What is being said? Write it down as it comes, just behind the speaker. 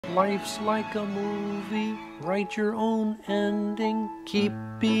Life's like a movie, write your own ending. Keep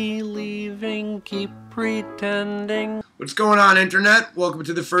believing, keep pretending. What's going on, Internet? Welcome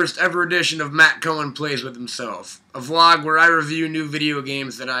to the first ever edition of Matt Cohen Plays with himself, a vlog where I review new video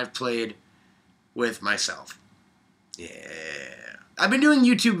games that I've played with myself. Yeah. I've been doing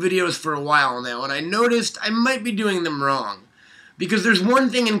YouTube videos for a while now, and I noticed I might be doing them wrong. Because there's one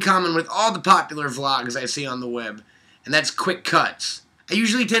thing in common with all the popular vlogs I see on the web, and that's quick cuts. I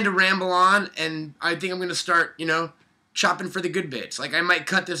usually tend to ramble on, and I think I'm going to start, chopping for the good bits. Like, I might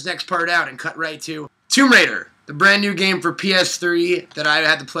cut this next part out and cut right to Tomb Raider, the brand new game for PS3 that I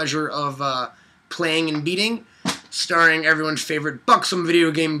had the pleasure of playing and beating, starring everyone's favorite buxom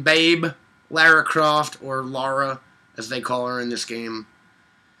video game babe, Lara Croft, or Lara, as they call her in this game.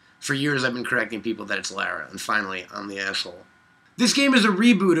 For years I've been correcting people that it's Lara, and finally, I'm the asshole. This game is a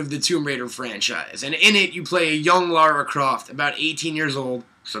reboot of the Tomb Raider franchise, and in it you play a young Lara Croft, about 18 years old,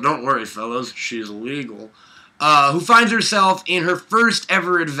 so don't worry fellas, she's legal, who finds herself in her first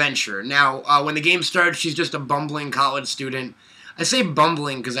ever adventure. Now, when the game starts, she's just a bumbling college student. I say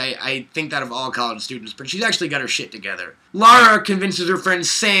bumbling because I think that of all college students, but she's actually got her shit together. Lara convinces her friend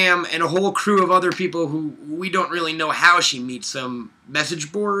Sam and a whole crew of other people who we don't really know how she meets them.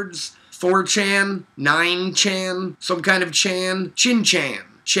 Message boards? 4chan, 9chan, some kind of Chan, Chin-chan,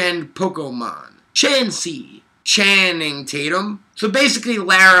 Chan Pokemon, Chansey, Channing Tatum. So basically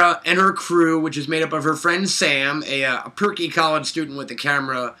Lara and her crew, which is made up of her friend Sam, a perky college student with a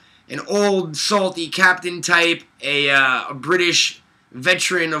camera, an old salty captain type, a British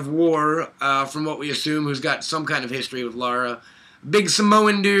veteran of war, from what we assume, who's got some kind of history with Lara, a big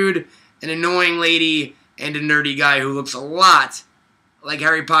Samoan dude, an annoying lady, and a nerdy guy who looks a lot like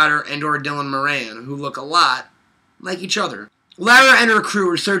Harry Potter and or Dylan Moran, who look a lot like each other. Lara and her crew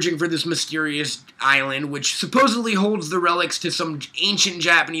are searching for this mysterious island, which supposedly holds the relics to some ancient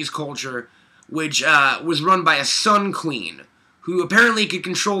Japanese culture, which was run by a sun queen, who apparently could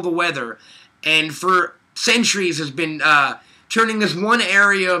control the weather, and for centuries has been turning this one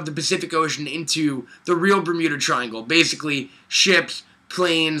area of the Pacific Ocean into the real Bermuda Triangle. Basically, ships,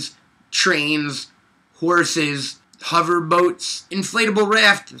 planes, trains, horses, hover boats, inflatable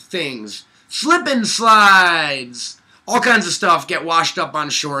raft things, slip and slides, all kinds of stuff get washed up on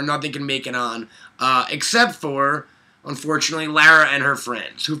shore, nothing can make it on, except for, unfortunately, Lara and her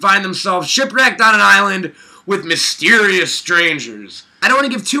friends, who find themselves shipwrecked on an island with mysterious strangers. I don't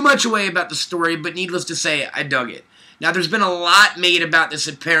want to give too much away about the story, but needless to say, I dug it. Now, there's been a lot made about this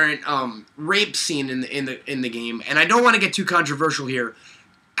apparent rape scene in the game, and I don't want to get too controversial here.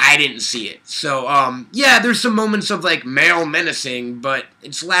 I didn't see it. So, yeah, there's some moments of, like, male menacing, but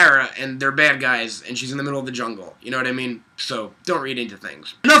it's Lara, and they're bad guys, and she's in the middle of the jungle. You know what I mean? So, don't read into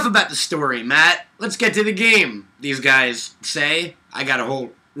things. Enough about the story, Matt. Let's get to the game, these guys say. I got a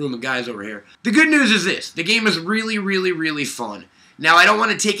whole room of guys over here. The good news is this. The game is really, really, really fun. Now, I don't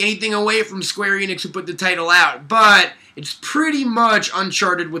want to take anything away from Square Enix who put the title out, but it's pretty much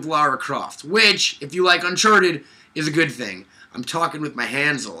Uncharted with Lara Croft, which, if you like Uncharted, is a good thing. I'm talking with my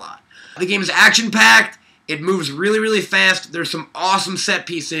hands a lot. The game is action-packed, it moves really, really fast, there's some awesome set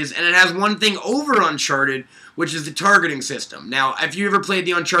pieces, and it has one thing over Uncharted, which is the targeting system. Now, if you ever played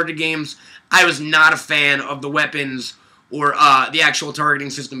the Uncharted games, I was not a fan of the weapons or the actual targeting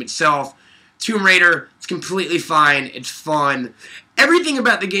system itself. Tomb Raider, it's completely fine, it's fun. Everything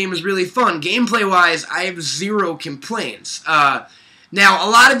about the game is really fun. Gameplay-wise, I have zero complaints. Now, a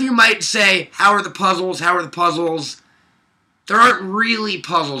lot of you might say, how are the puzzles, how are the puzzles? There aren't really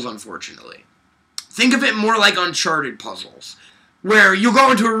puzzles, unfortunately. Think of it more like Uncharted puzzles, where you'll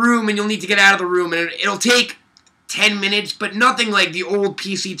go into a room and you'll need to get out of the room, and it'll take 10 minutes, but nothing like the old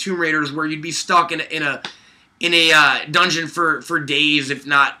PC Tomb Raiders where you'd be stuck in a dungeon for days, if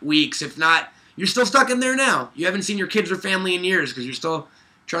not weeks, if not, you're still stuck in there now. You haven't seen your kids or family in years because you're still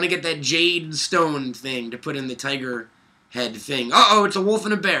trying to get that jade stone thing to put in the tiger head thing. Uh-oh, it's a wolf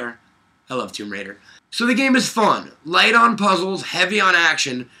and a bear. I love Tomb Raider. So the game is fun, light on puzzles, heavy on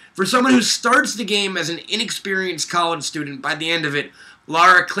action. For someone who starts the game as an inexperienced college student, by the end of it,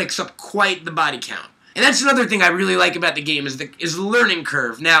 Lara clicks up quite the body count. And that's another thing I really like about the game is the learning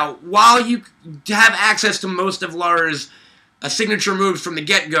curve. Now, while you have access to most of Lara's signature moves from the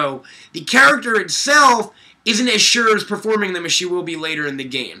get-go, the character itself isn't as sure as performing them as she will be later in the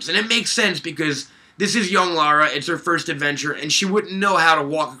games. And it makes sense because this is young Lara, it's her first adventure, and she wouldn't know how to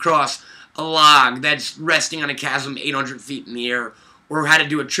walk across a log that's resting on a chasm 800 feet in the air, or how to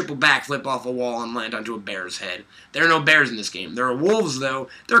do a triple backflip off a wall and land onto a bear's head. There are no bears in this game. There are wolves, though.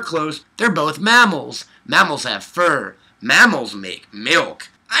 They're close. They're both mammals. Mammals have fur. Mammals make milk.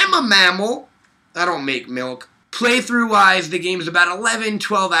 I'm a mammal. I don't make milk. Playthrough-wise, the game's about 11,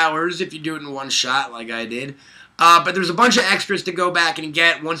 12 hours if you do it in one shot like I did. But there's a bunch of extras to go back and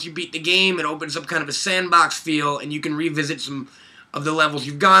get. Once you beat the game, it opens up kind of a sandbox feel, and you can revisit some of the levels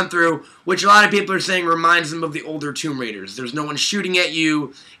you've gone through, which a lot of people are saying reminds them of the older Tomb Raiders. There's no one shooting at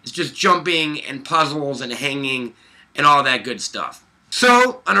you. It's just jumping and puzzles and hanging and all that good stuff.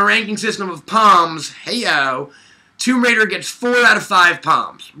 So, on a ranking system of palms, hey-yo, Tomb Raider gets 4 out of 5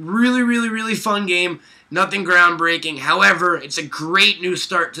 palms. Really, really, really fun game. Nothing groundbreaking. However, it's a great new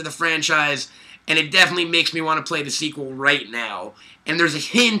start to the franchise, and it definitely makes me want to play the sequel right now. And there's a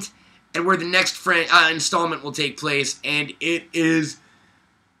hint at where the next installment will take place, and it is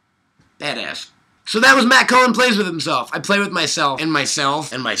badass. So that was Matt Cohen Plays with himself. I play with myself, and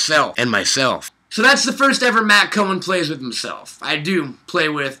myself, and myself, and myself. So that's the first ever Matt Cohen Plays with himself. I do play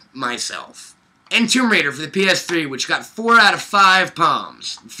with myself. And Tomb Raider for the PS3, which got 4 out of 5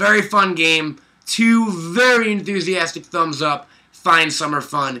 palms. Very fun game. 2 very enthusiastic thumbs up. Fine summer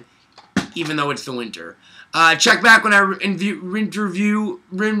fun, even though it's the winter. Check back when I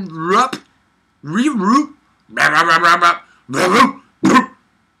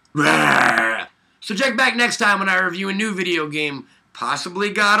So check back next time when I review a new video game, possibly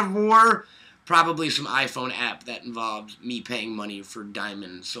God of War, probably some iPhone app that involves me paying money for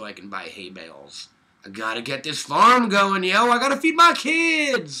diamonds so I can buy hay bales. I gotta get this farm going, yo. I gotta feed my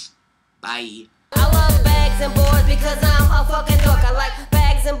kids. Bye. I love bags and boards because I'm a fucking dork. I like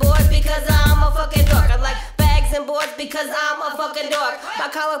bags and boards because I'm a fucking dork. I like bags and boards because I'm a fucking dork. My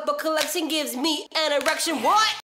comic book collection gives me an erection. What?